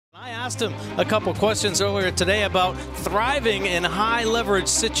I asked him a couple questions earlier today about thriving in high leverage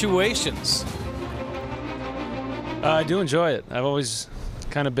situations. I do enjoy it. I've always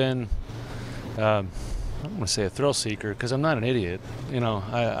kind of been, I don't want to say a thrill seeker because I'm not an idiot. You know,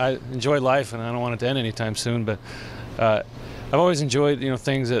 I enjoy life and I don't want it to end anytime soon, but I've always enjoyed,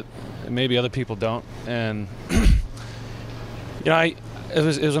 things that maybe other people don't. And, it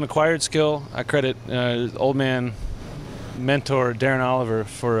was an acquired skill. I credit old man mentor Darren Oliver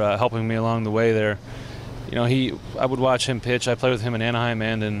for helping me along the way there. I would watch him pitch. I played with him in Anaheim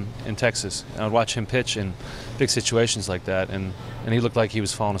and in Texas. I would watch him pitch in big situations like that, and he looked like he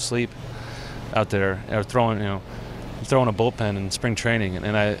was falling asleep out there or throwing a bullpen in spring training.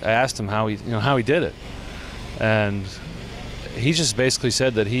 And I asked him how he did it, and he just basically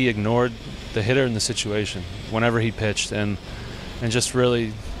said that he ignored the hitter in the situation whenever he pitched, and just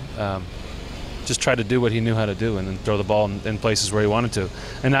really just tried to do what he knew how to do and then throw the ball in places where he wanted to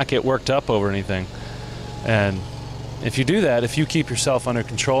and not get worked up over anything. And if you do that, if you keep yourself under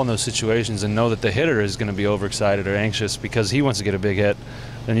control in those situations and know that the hitter is going to be overexcited or anxious because he wants to get a big hit,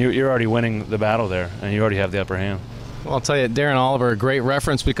 then you're already winning the battle there and you already have the upper hand. Well, I'll tell you, Darren Oliver, a great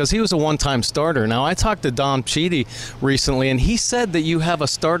reference because he was a one-time starter. Now, I talked to Dom Chidi recently, and he said that you have a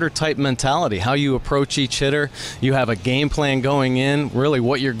starter-type mentality, how you approach each hitter. You have a game plan going in, really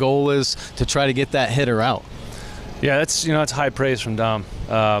what your goal is to try to get that hitter out. Yeah, that's high praise from Dom.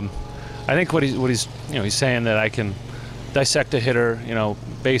 I think what he's saying that I can dissect a hitter,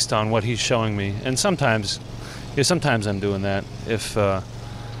 based on what he's showing me, and sometimes I'm doing that if a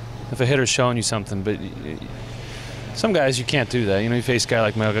hitter's showing you something, but. Some guys you can't do that. You face a guy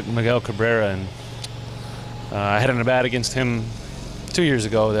like Miguel Cabrera, and I had an at-bat against him 2 years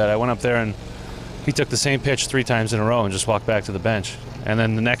ago that I went up there and he took the same pitch 3 times in a row and just walked back to the bench. And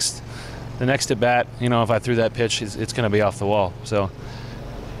then the next at-bat, if I threw that pitch, it's going to be off the wall. So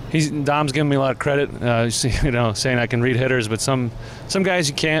Dom's giving me a lot of credit, saying I can read hitters, but some guys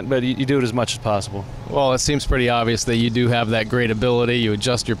you can't, but you do it as much as possible. Well, it seems pretty obvious that you do have that great ability. You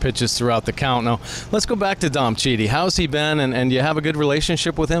adjust your pitches throughout the count. Now, let's go back to Dom Chidi. How's he been, and you have a good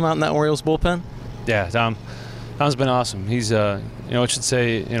relationship with him out in that Orioles bullpen? Yeah, Dom's been awesome. He's,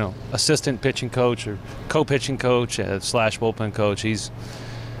 assistant pitching coach or co-pitching coach / bullpen coach. He's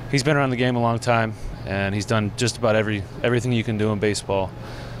been around the game a long time, and he's done just about everything you can do in baseball.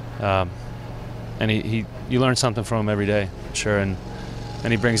 And you learn something from him every day, sure, and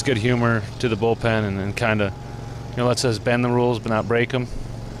he brings good humor to the bullpen and kind of lets us bend the rules but not break them.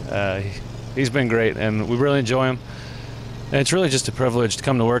 He's been great, and we really enjoy him. And it's really just a privilege to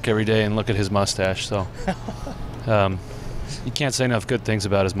come to work every day and look at his mustache. So you can't say enough good things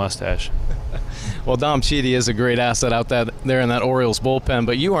about his mustache. Well, Dom Chidi is a great asset out there in that Orioles bullpen,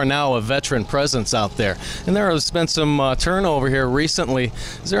 but you are now a veteran presence out there. And there has been some turnover here recently.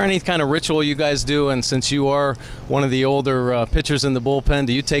 Is there any kind of ritual you guys do? And since you are one of the older pitchers in the bullpen,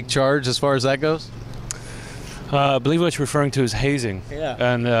 do you take charge as far as that goes? I believe what you're referring to is hazing. Yeah.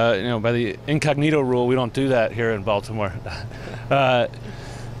 And, by the incognito rule, we don't do that here in Baltimore.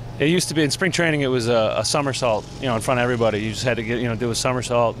 It used to be in spring training, it was a somersault, in front of everybody. You just had to do a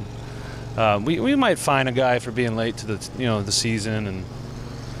somersault. We might fine a guy for being late to the season, and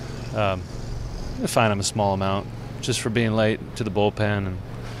fine him a small amount just for being late to the bullpen.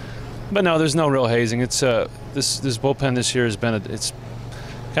 But no, there's no real hazing. It's this bullpen this year has been it's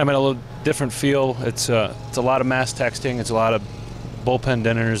kind of been a little different feel. It's a lot of mass texting. It's a lot of bullpen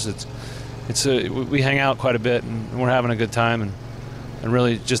dinners. We hang out quite a bit, and we're having a good time and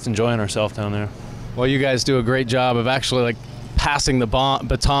really just enjoying ourselves down there. Well, you guys do a great job of actually passing the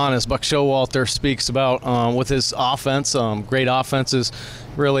baton, as Buck Showalter speaks about with his offense. Great offenses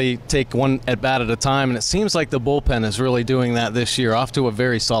really take one at bat at a time, and it seems like the bullpen is really doing that this year, off to a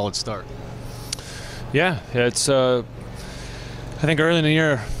very solid start. Yeah, it's I think early in the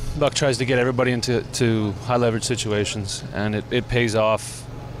year Buck tries to get everybody into high leverage situations, and it pays off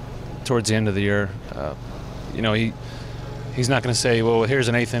towards the end of the year. He's not going to say, well, here's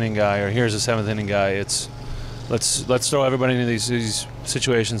an 8th inning guy or here's a 7th inning guy. It's let's throw everybody into these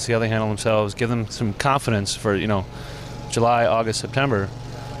situations, see how they handle themselves, give them some confidence for July, August, September,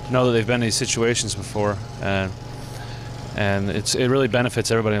 know that they've been in these situations before, and it really benefits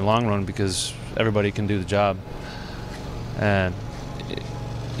everybody in the long run because everybody can do the job. And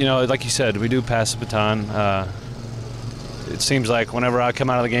like you said, we do pass the baton. It seems like whenever I come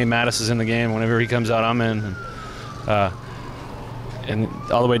out of the game, Mattis is in the game. Whenever he comes out, I'm in. And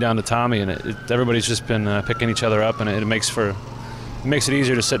all the way down to Tommy, and everybody's just been picking each other up, and it makes it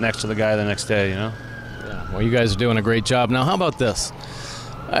easier to sit next to the guy the next day, Yeah. Well, you guys are doing a great job. Now, how about this?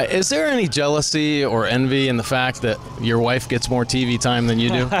 Is there any jealousy or envy in the fact that your wife gets more TV time than you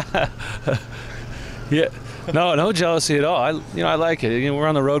do? Yeah, no jealousy at all. I like it. We're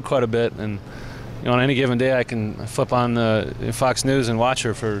on the road quite a bit, and on any given day I can flip on the Fox News and watch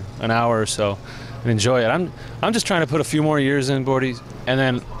her for an hour or so and enjoy it. I'm just trying to put a few more years in, Bordy, and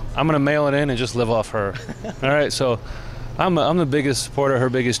then I'm gonna mail it in and just live off her. All right, so I'm the biggest supporter, her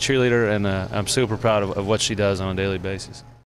biggest cheerleader, and I'm super proud of what she does on a daily basis.